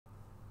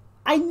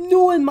I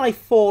know in my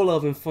Thor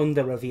Love and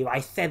Thunder review I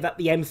said that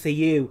the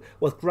MCU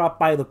was grabbed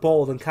by the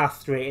balls and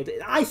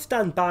castrated. I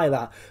stand by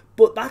that.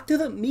 But that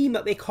doesn't mean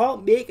that they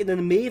can't make an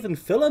amazing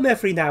film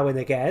every now and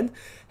again.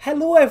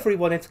 Hello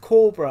everyone, it's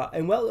Cobra,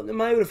 and welcome to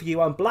my review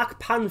on Black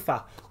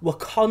Panther,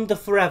 Wakanda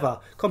Forever.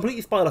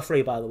 Completely spoiler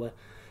free, by the way.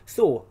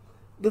 So,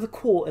 there's a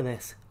quote in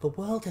this. The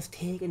world has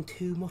taken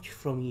too much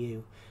from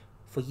you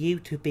for you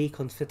to be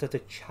considered a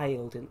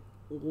child. And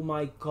oh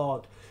my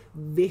god,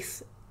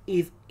 this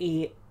is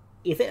a...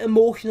 Is it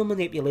emotional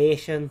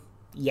manipulation?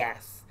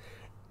 Yes.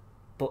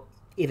 But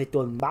is it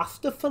done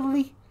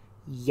masterfully?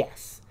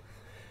 Yes.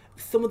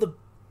 Some of the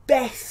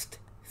best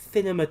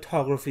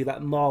cinematography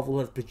that Marvel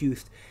has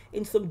produced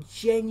in some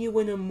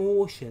genuine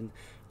emotion.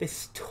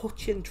 This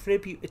touching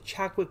tribute to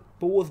Chadwick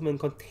Boseman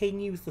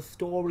continues the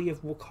story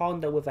of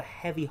Wakanda with a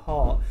heavy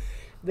heart.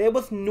 There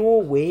was no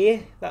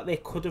way that they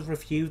could have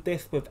reviewed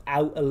this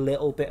without a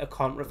little bit of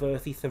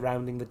controversy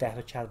surrounding the death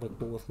of Chadwick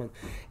Boseman.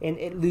 And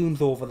it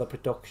looms over the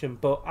production,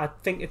 but I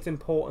think it's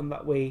important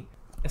that we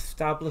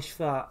establish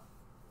that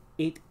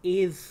it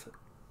is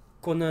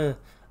gonna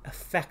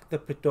affect the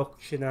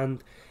production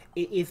and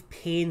it is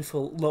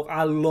painful. Look,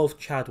 I love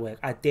Chadwick,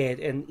 I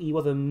did, and he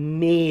was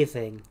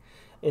amazing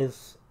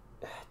as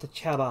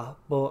T'Challa,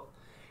 but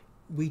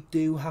we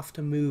do have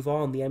to move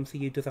on. The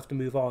MCU does have to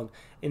move on,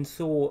 and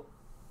so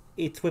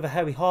it's with a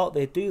heavy heart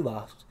they do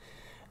that.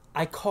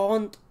 I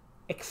can't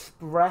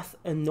express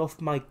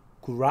enough my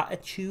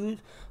gratitude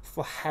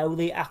for how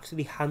they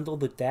actually handle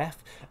the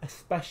death,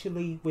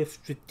 especially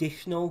with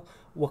traditional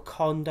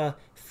Wakanda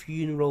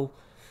funeral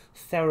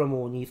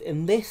ceremonies.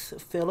 And this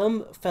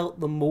film felt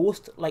the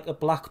most like a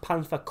Black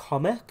Panther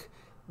comic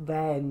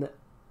than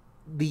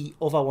the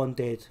other one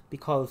did,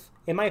 because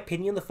in my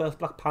opinion the first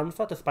Black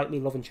Panther, despite me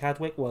loving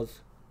Chadwick, was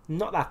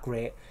not that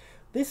great.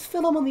 This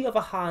film, on the other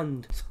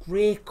hand, is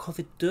great because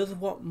it does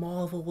what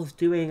Marvel was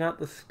doing at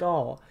the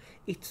start.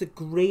 It's a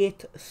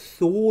great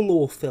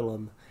solo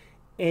film,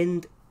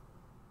 and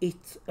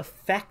it's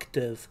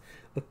effective.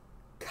 The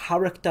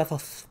characters are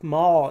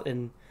smart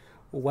and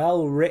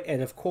well written.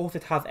 Of course,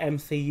 it has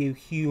MCU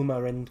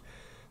humour and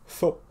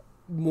some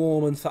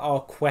moments that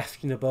are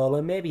questionable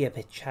and maybe a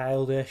bit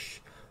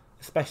childish,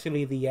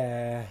 especially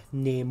the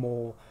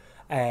Namor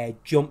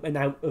jumping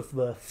out of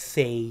the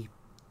sea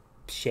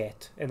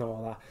shit and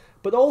all that.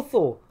 But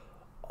also,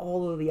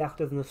 all of the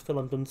actors in this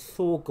film done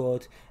so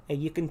good,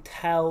 and you can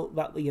tell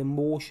that the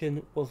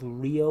emotion was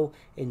real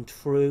and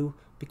true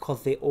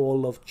because they all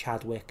loved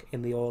Chadwick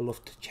and they all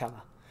loved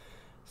T'Challa.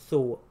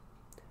 So,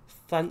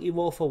 thank you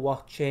all for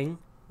watching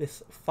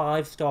this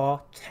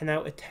 5-star, 10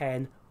 out of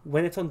 10.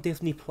 When it's on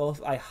Disney Plus,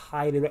 I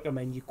highly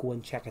recommend you go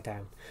and check it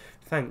out.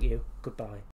 Thank you. Goodbye.